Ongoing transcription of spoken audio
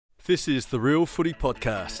This is the Real Footy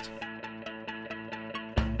Podcast.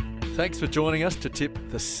 Thanks for joining us to tip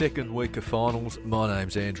the second week of finals. My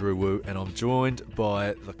name's Andrew Wu and I'm joined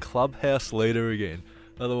by the clubhouse leader again,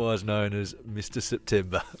 otherwise known as Mr.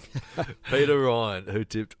 September, Peter Ryan, who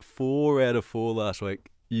tipped 4 out of 4 last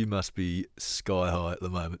week. You must be sky high at the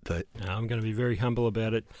moment, Pete. I'm going to be very humble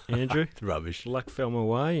about it, Andrew. It's rubbish. Luck fell my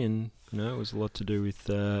way, and it was a lot to do with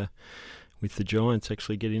the Giants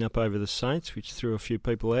actually getting up over the Saints, which threw a few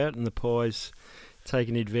people out, and the Pies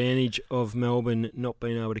taking advantage of Melbourne not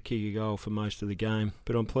being able to kick a goal for most of the game.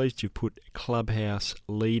 But I'm pleased you've put clubhouse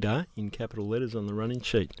leader in capital letters on the running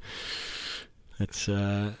sheet. That's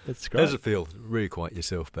great. How does it feel? Reacquaint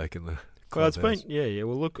yourself back in the Well, it's clubhouse. been, yeah.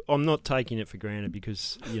 Well, look, I'm not taking it for granted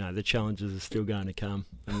because, the challenges are still going to come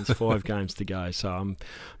and there's 5 games to go. So I'm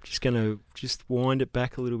just going to wind it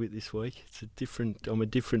back a little bit this week. I'm a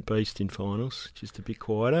different beast in finals, just a bit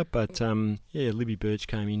quieter. But, Libby Birch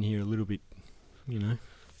came in here a little bit,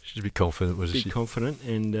 She's a bit confident, wasn't she? confident.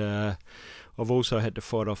 And I've also had to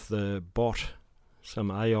fight off the bot,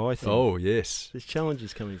 some AI thing. Oh, yes. There's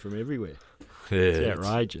challenges coming from everywhere. Yeah, It's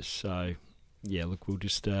outrageous. So... yeah, look, we'll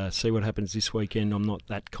just see what happens this weekend. I'm not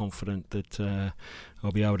that confident that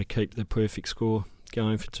I'll be able to keep the perfect score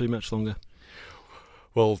going for too much longer.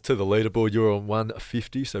 Well, to the leaderboard, you're on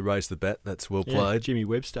 150, so raise the bat. That's well played. Jimmy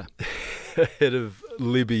Webster. Ahead of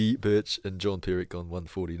Libby Birch and John Perrick on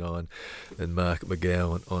 149 and Mark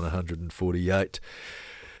McGowan on 148.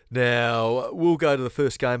 Now, we'll go to the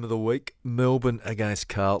first game of the week. Melbourne against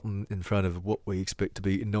Carlton in front of what we expect to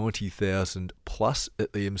be 90,000 plus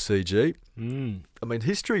at the MCG. I mean,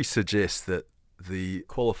 history suggests that the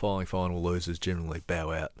qualifying final losers generally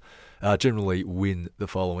bow out, generally win the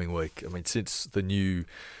following week. I mean, since the new,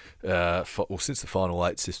 since the Final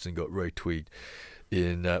 8 system got retweaked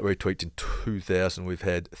in 2000, we've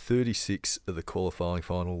had 36 of the qualifying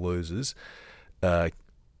final losers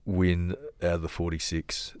win out of the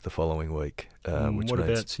 46 the following week. What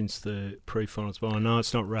about since the pre-finals? Well, I know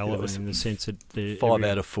it's not relevant in the sense that... 5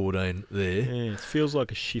 out of 14 there. Yeah, it feels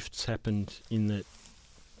like a shift's happened in that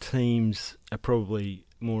teams are probably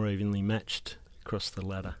more evenly matched across the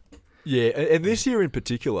ladder. Yeah, and this year in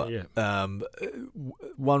particular, Yeah.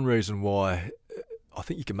 one reason why I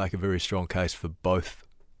think you can make a very strong case for both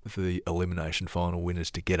the elimination final winners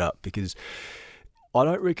to get up, because I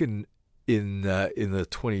don't reckon in the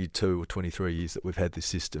 22 or 23 years that we've had this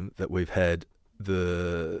system that we've had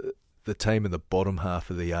the team in the bottom half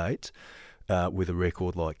of the 8 with a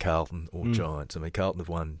record like Carlton or Giants. I mean, Carlton have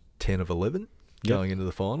won 10 of 11 going into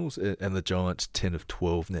the finals, and the Giants 10 of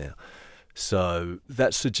 12 now. So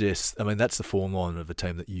that suggests, I mean, that's the form line of a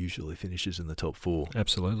team that usually finishes in the top 4.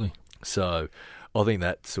 Absolutely. So I think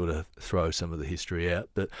that sort of throws some of the history out.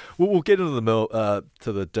 But we'll get into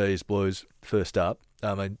to the D's Blues first up.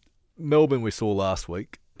 I mean, Melbourne we saw last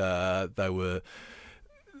week. They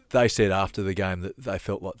said after the game that they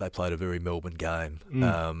felt like they played a very Melbourne game,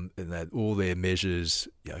 and that all their measures,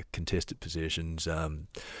 contested possessions,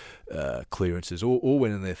 clearances, all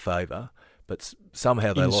went in their favour. But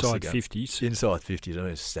somehow they lost the game. Inside 50s. I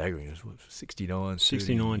mean, it's staggering. It was 69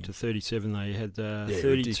 to 37. They had 32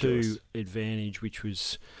 ridiculous advantage, which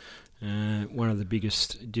was one of the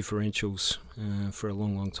biggest differentials for a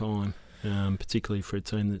long, long time. Particularly for a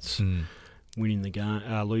team that's winning the game,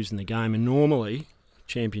 losing the game. And normally,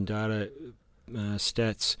 Champion Data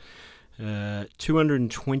stats,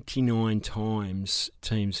 229 times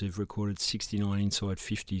teams have recorded 69 inside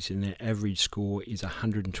 50s, and their average score is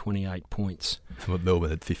 128 points.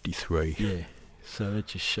 Melbourne had 53. Yeah, so that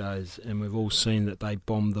just shows. And we've all seen that they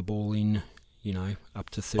bombed the ball in,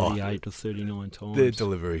 up to 38 or 39 times. Their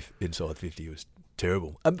delivery inside 50 was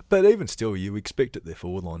terrible. But even still, you expected their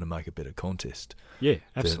forward line to make a better contest. Yeah,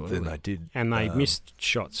 absolutely. Than they did. And they missed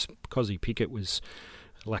shots. Cozzy Pickett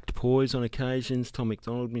lacked poise on occasions. Tom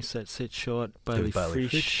McDonald missed that set shot. Bailey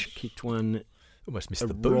Frisch kicked one almost missed at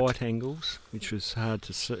the boot. Right angles, which was hard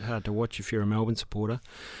to watch if you're a Melbourne supporter.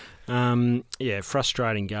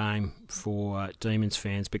 Frustrating game for Demons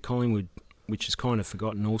fans. But Collingwood, which is kind of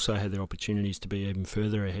forgotten, also had their opportunities to be even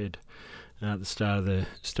further ahead at the start of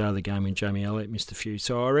the game when Jamie Elliott missed a few.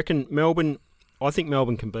 So I think Melbourne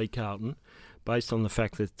can beat Carlton based on the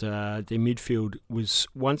fact that their midfield was,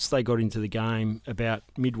 once they got into the game about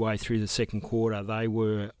midway through the second quarter, they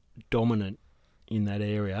were dominant in that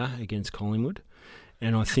area against Collingwood.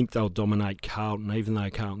 And I think they'll dominate Carlton, even though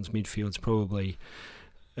Carlton's midfield's probably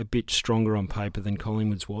a bit stronger on paper than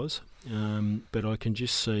Collingwood's was. But I can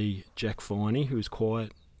just see Jack Viney, who was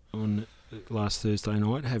quiet on last Thursday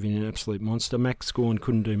night, having an absolute monster. Max Gawn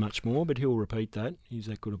couldn't do much more, but he'll repeat that. He's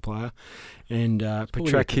that good a player. And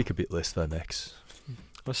Petrarca kick a bit less though, Max.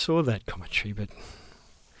 I saw that commentary, but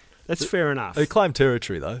that's fair enough. He claimed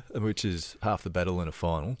territory, though, which is half the battle in a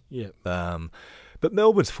final. Yeah. But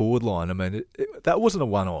Melbourne's forward line, I mean, that wasn't a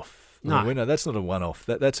one-off. No. I mean, that's not a one-off.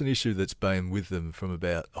 That's an issue that's been with them from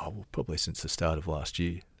about, probably since the start of last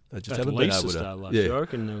year. They just haven't been able to. At least the start of last year. I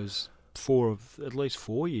reckon there was at least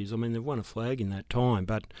 4 years. I mean, they've won a flag in that time,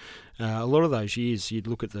 but a lot of those years, you'd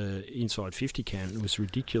look at the inside 50 count, and it was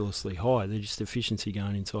ridiculously high. Their just efficiency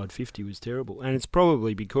going inside 50 was terrible, and it's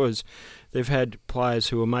probably because they've had players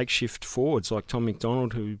who are makeshift forwards, like Tom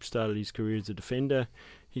McDonald, who started his career as a defender.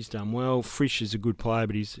 He's done well. Frisch is a good player,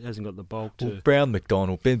 but he hasn't got the bulk to... Well,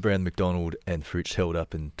 Ben Brown McDonald and Frisch held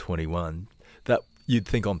up in 21. That you'd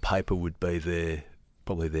think on paper would be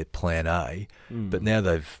probably their plan A, but now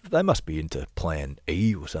they must be into plan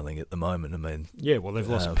E or something at the moment. I mean, yeah, well, they've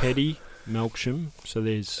lost Petty, Melksham, so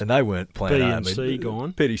there's and they weren't plan B A. and C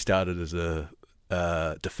gone. Petty started as a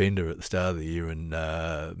defender at the start of the year, and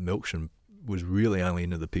Melksham was really only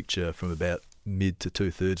into the picture from about mid to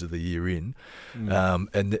 2/3 of the year in,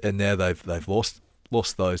 and now they've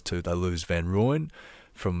lost those two. They lose Van Rooyen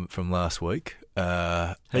from last week.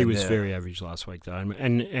 He was very average last week, though,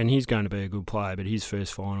 and he's going to be a good player, but his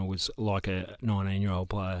first final was like a 19-year-old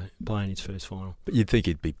player playing his first final. But you'd think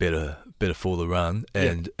he'd be better for the run,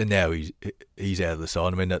 and now he's out of the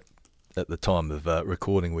side. I mean, at the time of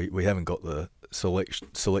recording, we haven't got the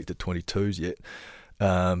selected 22s yet,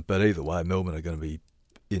 but either way, Melbourne are going to be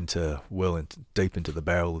deep into the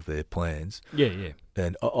barrel of their plans. Yeah.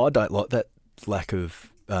 And I don't like that lack of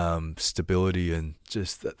stability, and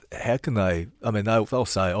just how can they? I mean, they'll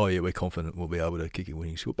say, "Oh yeah, we're confident we'll be able to kick a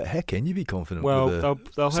winning score," but how can you be confident? Well, with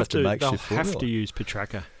they'll have formula? to use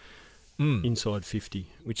Petraka inside 50,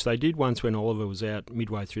 which they did once when Oliver was out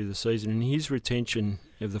midway through the season, and his retention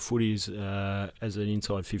of the footies as an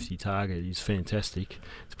inside 50 target is fantastic.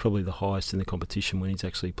 It's probably the highest in the competition when he's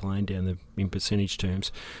actually playing in percentage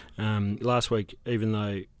terms. Last week, even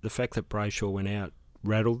though the fact that Brayshaw went out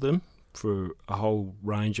rattled them for a whole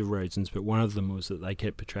range of reasons, but one of them was that they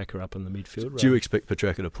kept Petraka up in the midfield. Do you expect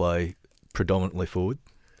Petraka to play predominantly forward?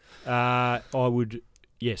 I would,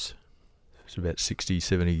 yes. It's about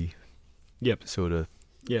 60-70 sort of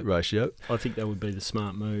ratio. I think that would be the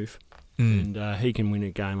smart move. And he can win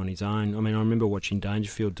a game on his own. I mean, I remember watching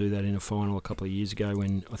Dangerfield do that in a final a couple of years ago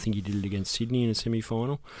when I think he did it against Sydney in a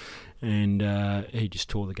semi-final, and he just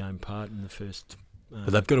tore the game apart in the first...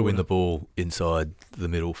 But they've got to win the ball inside the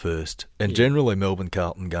middle first. And generally,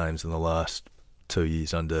 Melbourne-Carlton games in the last 2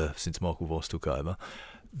 years since Michael Voss took over,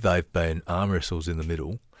 they've been arm wrestles in the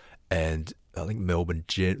middle. And I think Melbourne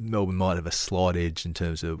might have a slight edge in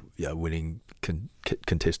terms of winning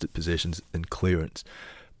contested possessions and clearance.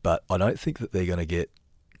 But I don't think that they're going to get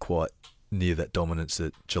quite near that dominance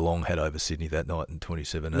that Geelong had over Sydney that night in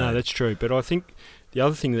 2017. No, that's true. But I think the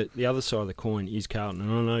other side of the coin is Carlton. And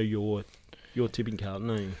I know you're tipping Carlton,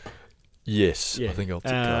 aren't you? Yes, I think I'll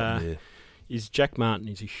tip Carlton, Is Jack Martin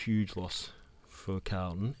is a huge loss for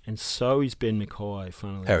Carlton, and so is Ben Mackay,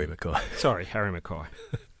 funnily. Harry Mackay. Sorry, Harry Mackay.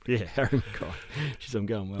 Yeah, Harry Mackay. Jeez, I'm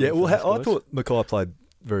going well. Yeah, well, I thought Mackay played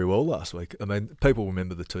very well last week. I mean, people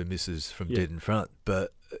remember the 2 misses from dead in front,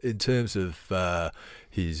 but in terms of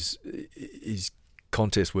his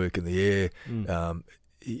contest work in the air,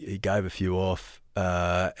 he gave a few off.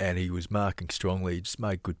 And he was marking strongly. He just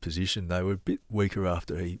made good position. They were a bit weaker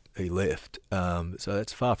after he left, so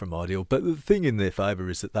that's far from ideal. But the thing in their favour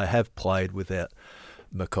is that they have played without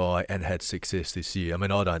Mackay and had success this year. I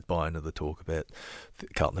mean, I don't buy into the talk about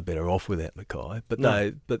Carlton are better off without Mackay,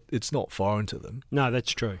 but it's not foreign to them. No,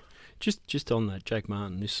 that's true. Just on that, Jack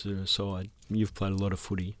Martin, this side, you've played a lot of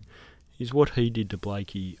footy. Is what he did to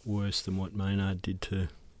Blakey worse than what Maynard did to...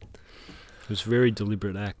 It was a very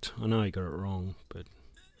deliberate act. I know he got it wrong, but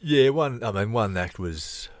one act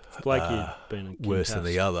was Blakey had been worse than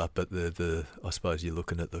the other. But I suppose you're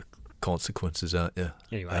looking at the consequences, aren't you?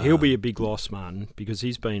 Anyway, he'll be a big loss, Martin, because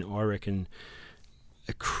he's been, I reckon,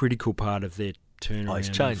 a critical part of their turnaround. He's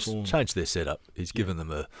changed their setup. He's given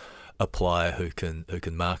them a player who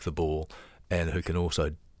can mark the ball and who can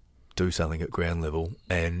also do something at ground level,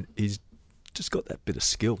 and he's just got that bit of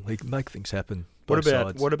skill. He can make things happen. What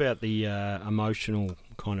about the emotional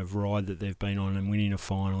kind of ride that they've been on and winning a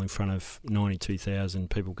final in front of 92,000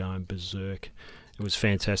 people going berserk? It was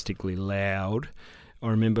fantastically loud. I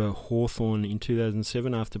remember Hawthorn in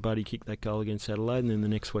 2007 after Buddy kicked that goal against Adelaide, and then the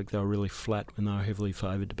next week they were really flat when they were heavily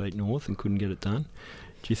favoured to beat North and couldn't get it done.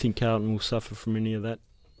 Do you think Carlton will suffer from any of that?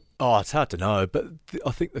 Oh, it's hard to know, but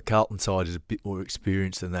I think the Carlton side is a bit more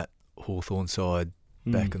experienced than that Hawthorn side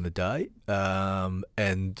back in the day.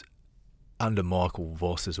 And under Michael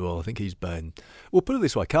Voss as well, I think he's been... Well, put it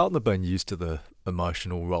this way, Carlton have been used to the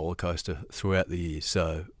emotional roller coaster throughout the year.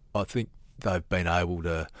 So I think they've been able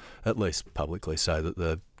to at least publicly say that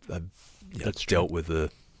they've dealt with the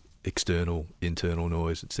external, internal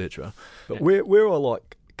noise, etc. But where I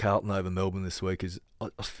like Carlton over Melbourne this week is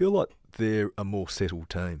I feel like they're a more settled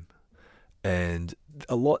team, and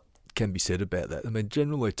a lot can be said about that. I mean,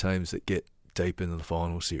 generally teams that get deep into the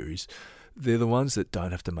final series, they're the ones that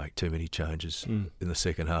don't have to make too many changes in the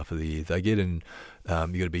second half of the year. They get in, you've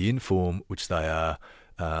got to be in form, which they are.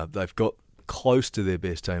 They've got close to their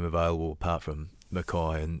best team available apart from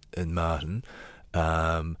Mackay and Martin,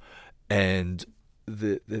 and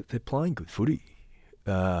they're playing good footy.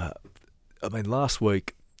 I mean, last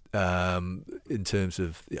week, in terms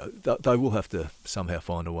of, they will have to somehow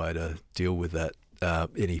find a way to deal with that,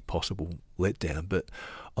 any possible letdown, but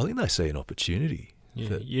I think they see an opportunity.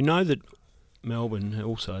 Yeah, you know that Melbourne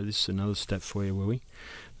also, this is another stat for you, Willie,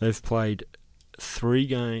 they've played three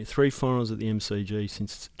finals at the MCG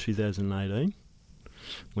since 2018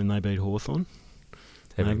 when they beat Hawthorn.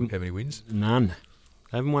 How many wins? None.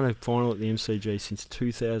 They haven't won a final at the MCG since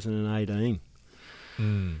 2018.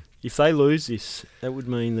 If they lose this, that would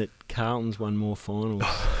mean that Carlton's won more finals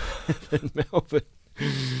than Melbourne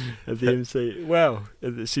at the MC. Well,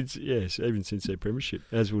 even since their premiership,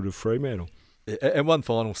 as would have Fremantle. And one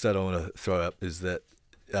final stat I want to throw up is that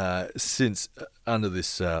since under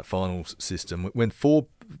this finals system, when 4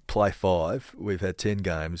 play 5, we've had 10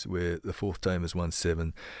 games where the fourth team has won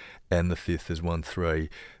 7 and the fifth has won 3.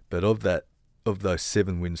 But of those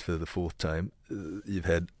 7 wins for the fourth team, you've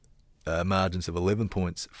had margins of 11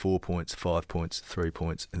 points, 4 points, 5 points, 3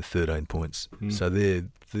 points, and 13 points. So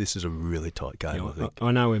this is a really tight game, I think.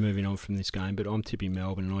 I know we're moving on from this game, but I'm tipping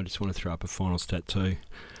Melbourne, and I just want to throw up a final stat too.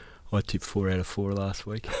 I tipped 4 out of 4 last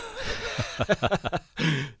week.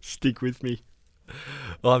 Stick with me.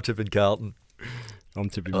 I'm tipping Carlton. I'm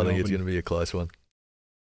tipping Melbourne. I think it's going to be a close one.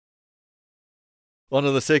 On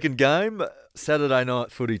to the second game. Saturday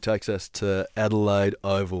night footy takes us to Adelaide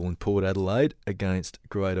Oval in Port Adelaide against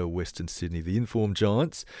Greater Western Sydney, the informed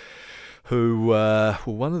Giants, who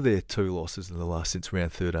one of their 2 losses in the last since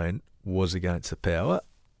round 13 was against the Power.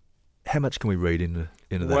 How much can we read into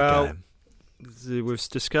that game? We've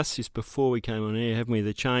discussed this before we came on air, haven't we?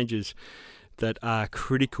 The changes that are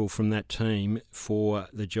critical from that team for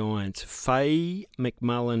the Giants. Fay,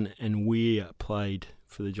 McMullen and Weir played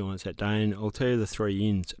for the Giants that day, and I'll tell you the 3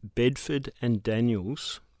 ins. Bedford and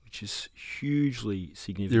Daniels, which is hugely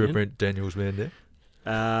significant. You're a Brent Daniels man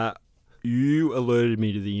there? You alerted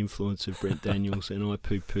me to the influence of Brent Daniels, and I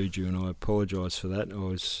poo-pooed you, and I apologise for that. I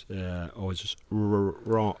was just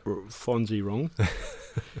Fonzie wrong.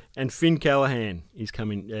 And Finn Callaghan is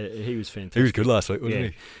coming. He was fantastic. He was good last week,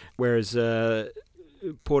 wasn't he? Whereas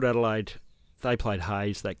Port Adelaide, they played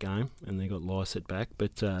Hayes that game, and they got Lycett back.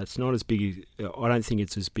 But it's not as big. I don't think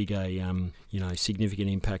it's as big a significant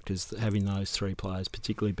impact as having those 3 players,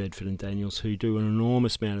 particularly Bedford and Daniels, who do an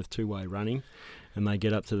enormous amount of two-way running. And they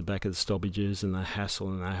get up to the back of the stoppages and they hassle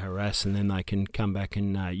and they harass, and then they can come back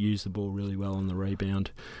and use the ball really well on the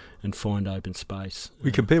rebound and find open space.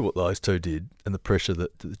 We compare what those 2 did and the pressure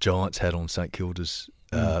that the Giants had on St Kilda's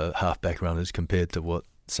half-back runners compared to what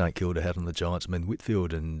St Kilda had on the Giants. I mean,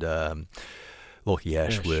 Whitfield and Lockie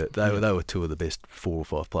Ash were 2 of the best 4 or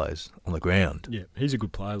 5 players on the ground. Yeah, he's a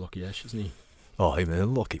good player, Lockie Ash, isn't he? Oh,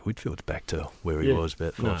 even Lockie Whitfield's back to where he was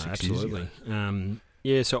about 5-6 years ago.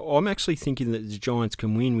 Yeah, so I'm actually thinking that the Giants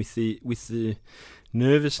can win with the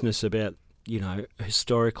nervousness about,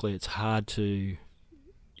 historically it's hard to,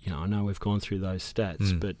 I know we've gone through those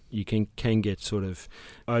stats, but you can get sort of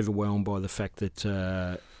overwhelmed by the fact that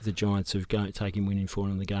the Giants have taken winning form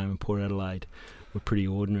in the game, and Port Adelaide were pretty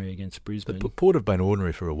ordinary against Brisbane. But Port have been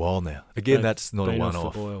ordinary for a while now. Again, that's not a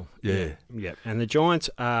one-off. Yeah. And the Giants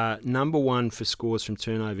are number 1 for scores from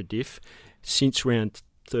turnover diff since round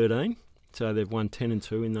 13. So they've won 10 and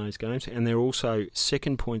 2 in those games, and they're also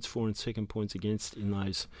second points for and second points against in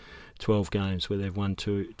those 12 games where they've won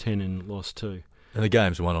 10 and lost 2. And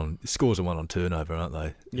the scores are won on turnover, aren't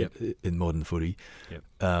they? Yep. In modern footy. Yep.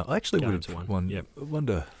 I actually would have won. Yep. I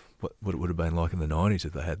wonder what it would have been like in the 90s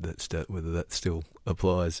if they had that stat, whether that still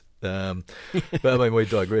applies. But I mean, we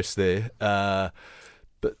digress there. But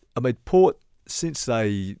I mean, Port, since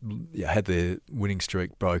they had their winning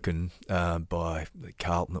streak broken by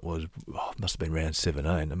Carlton, must have been round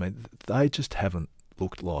 17. I mean, they just haven't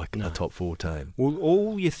looked like a top 4 team. Well,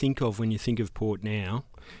 all you think of when you think of Port now,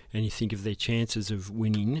 and you think of their chances of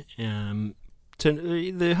winning,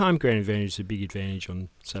 the home ground advantage is a big advantage on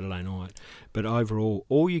Saturday night. But overall,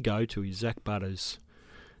 all you go to is Zach Butters,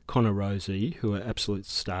 Connor Rozee, who are absolute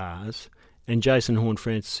stars, and Jason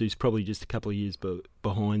Horne-Francis, who's probably just a couple of years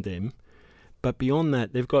behind them. But beyond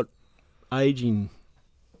that, they've got ageing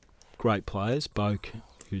great players. Boak,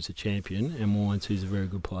 who's a champion, and Wines, who's a very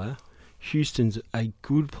good player. Houston's a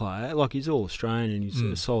good player. Like, he's all Australian and he's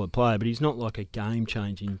a solid player, but he's not like a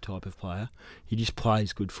game-changing type of player. He just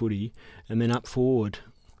plays good footy. And then up forward,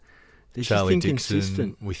 they're Charlie just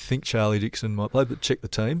inconsistent. Dixon. We think Charlie Dixon might play, but check the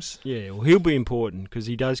teams. Yeah, well, he'll be important because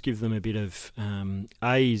he does give them a bit of...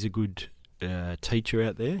 he's a good teacher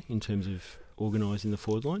out there in terms of organising the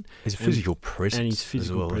forward line. He's a physical presence. And his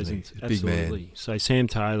physical presence, absolutely. Big man. So Sam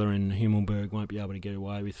Taylor and Himmelberg won't be able to get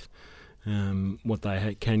away with what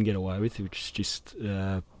they can get away with, which is just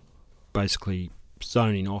basically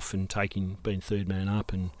zoning off and being third man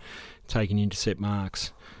up and taking intercept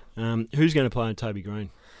marks. Who's going to play on Toby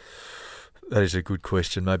Green? That is a good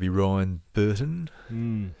question. Maybe Ryan Burton.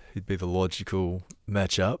 He'd be the logical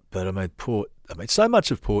match-up. But, Port... so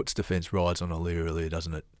much of Port's defence rides on Aliir,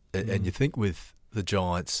 doesn't it? And you think with the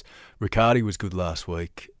Giants, Riccardi was good last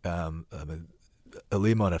week.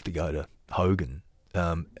 Aliir might have to go to Hogan,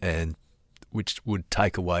 and which would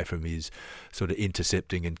take away from his sort of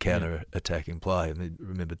intercepting and counter-attacking play.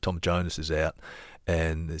 Remember, Tom Jonas is out,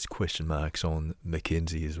 and there's question marks on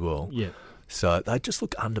McKenzie as well. Yeah. So they just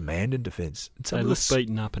look undermanned in defence. They look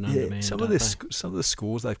beaten up and undermanned. Some of the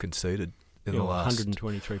scores they've conceded in the last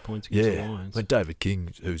 123 points against the Lions. David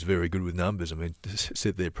King, who's very good with numbers,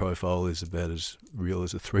 said their profile is about as real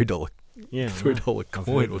as a $3 coin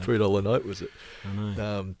or $3 note, was it? I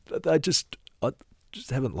know. I just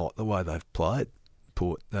haven't liked the way they've played,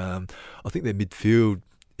 Port. I think their midfield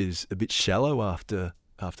is a bit shallow after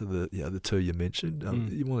the two you mentioned.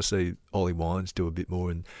 You want to see Ollie Wines do a bit more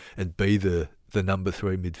and be the number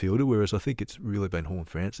 3 midfielder, whereas I think it's really been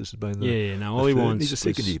Horne-Francis has been the Ollie Wines. He's a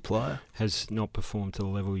second-year player. Has not performed to the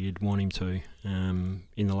level you'd want him to in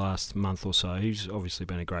the last month or so. He's obviously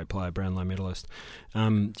been a great player, Brownlow medalist.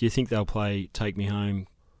 Do you think they'll play Take Me Home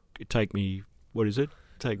Country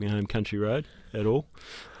Road at all?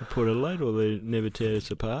 Port Adelaide, or they Never Tear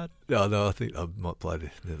Us Apart? No, I think I might play the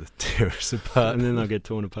Never Tear Us Apart. And then they'll get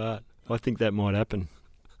torn apart. I think that might happen.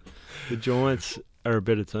 The Giants are a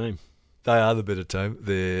better team. They are the better team.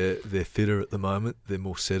 They're fitter at the moment. They're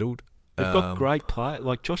more settled. They've got great players.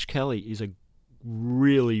 Like Josh Kelly is a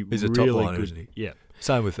really top liner, good, isn't he? Yeah.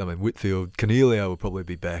 Same with Whitfield. Cornelio will probably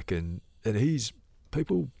be back, and he's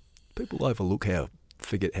people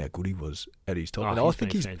forget how good he was at his top. I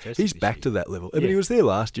think he's back to that level. He was there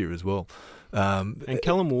last year as well. And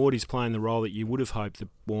Callum Ward is playing the role that you would have hoped that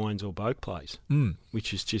Wines or Boak plays,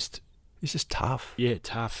 which is just... He's just tough. Yeah,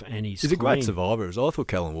 tough, and he's a great survivor. I thought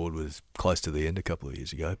Callum Ward was close to the end a couple of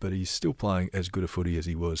years ago, but he's still playing as good a footy as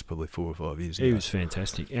he was probably 4 or 5 years ago. He was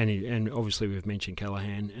fantastic, and obviously we've mentioned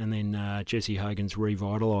Callaghan, and then Jesse Hogan's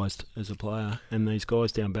revitalised as a player, and these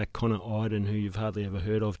guys down back, Connor Iden, who you've hardly ever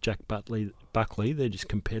heard of, Jack Buckley, they're just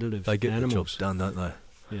competitive. They get animals. the jobs done, don't they?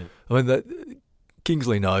 Yeah.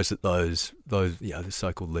 Kingsley knows that those the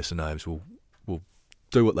so-called lesser names will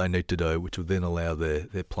do what they need to do, which will then allow their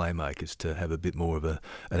playmakers to have a bit more of an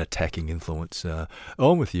attacking influence.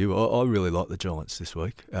 I'm with you. I really like the Giants this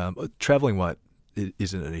week. Travelling weight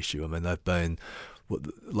isn't an issue. They've been...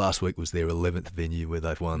 last week was their 11th venue where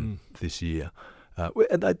they've won this year.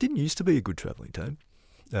 And they didn't used to be a good travelling team.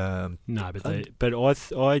 No, but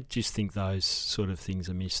I just think those sort of things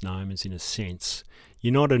are misnomers in a sense.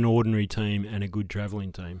 You're not an ordinary team and a good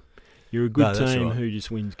travelling team. You're a good team who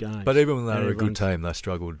just wins games. But even when they were a good team, they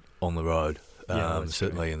struggled on the road.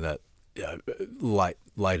 Certainly in that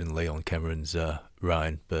late in Leon Cameron's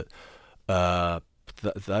reign. But they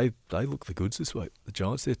look the goods this week. The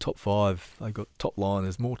Giants, they're top 5. They've got top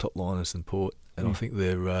liners, more top liners than Port. And I think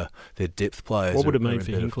their depth players. What would it mean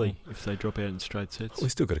for Hinkley if they drop out in straight sets? Well,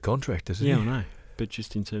 he's still got a contract, doesn't he? Yeah, I know. But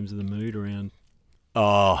just in terms of the mood around...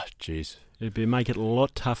 Oh, jeez. It'd make it a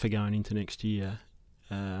lot tougher going into next year.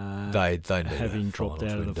 They having dropped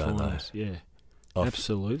out of the finals,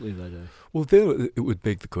 absolutely they do. Well, then it would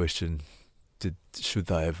beg the question: should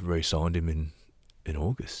they have re-signed him in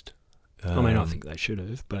August? I think they should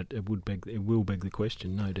have, but it will beg the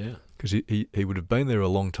question, no doubt. Because he would have been there a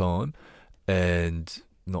long time and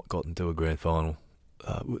not gotten to a grand final.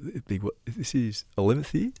 This is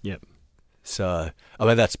 11th year. Yep. So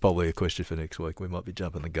that's probably a question for next week. We might be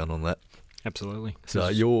jumping the gun on that. Absolutely. So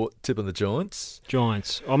you're tipping the Giants?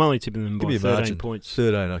 Giants. I'm only tipping them by 13 points.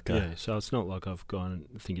 13, okay. Yeah, so it's not like I've gone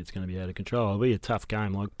and think it's going to be out of control. It'll be a tough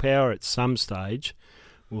game. Like, Power at some stage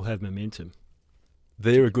will have momentum.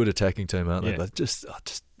 They're a good attacking team, aren't they? Yeah. But just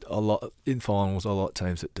a lot in finals, I like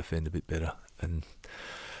teams that defend a bit better, and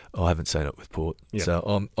I haven't seen it with Port. Yep.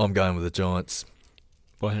 So I'm going with the Giants.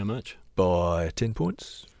 By how much? By 10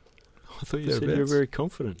 points. I thought you said you were very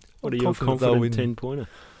confident. What are you confident 10-pointer?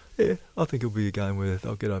 Yeah, I think it'll be a game where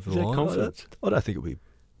they'll get over the line. Confidence? I don't think it'll be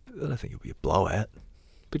a blowout.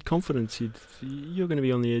 But confidence, you're going to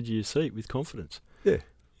be on the edge of your seat with confidence. Yeah.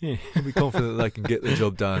 Yeah. I'll be confident that they can get the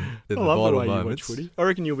job done in I the love vital the way moments. you watch footy. I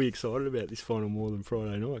reckon you'll be excited about this final more than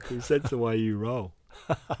Friday night because that's the way you roll.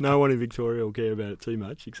 No one in Victoria will care about it too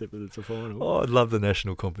much except that it's a final. Oh, I'd love the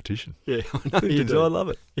national competition. Yeah, I know you do. I love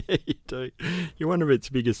it. Yeah, you do. You're one of its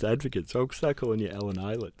biggest advocates. I'll start calling you Alan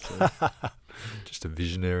Aylett. So. Just a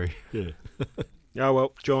visionary. Yeah. Oh,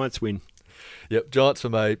 well, Giants win. Yep, Giants for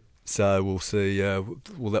me. So we'll see. That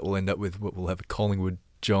will end up with we'll have a Collingwood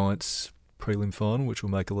Giants prelim final, which will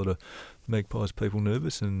make a lot of Magpies people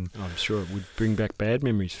nervous. And I'm sure it would bring back bad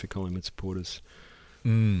memories for Collingwood supporters.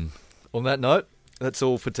 On that note, that's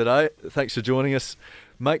all for today. Thanks for joining us.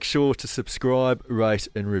 Make sure to subscribe, rate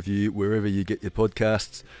and review wherever you get your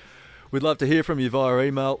podcasts. We'd love to hear from you via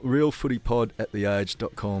email,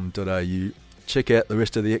 realfootypod@theage.com.au. Check out the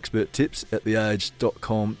rest of the expert tips at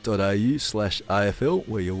theage.com.au/AFL,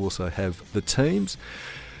 where you'll also have the teams.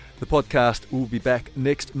 The podcast will be back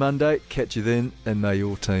next Monday. Catch you then, and may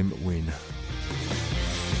your team win.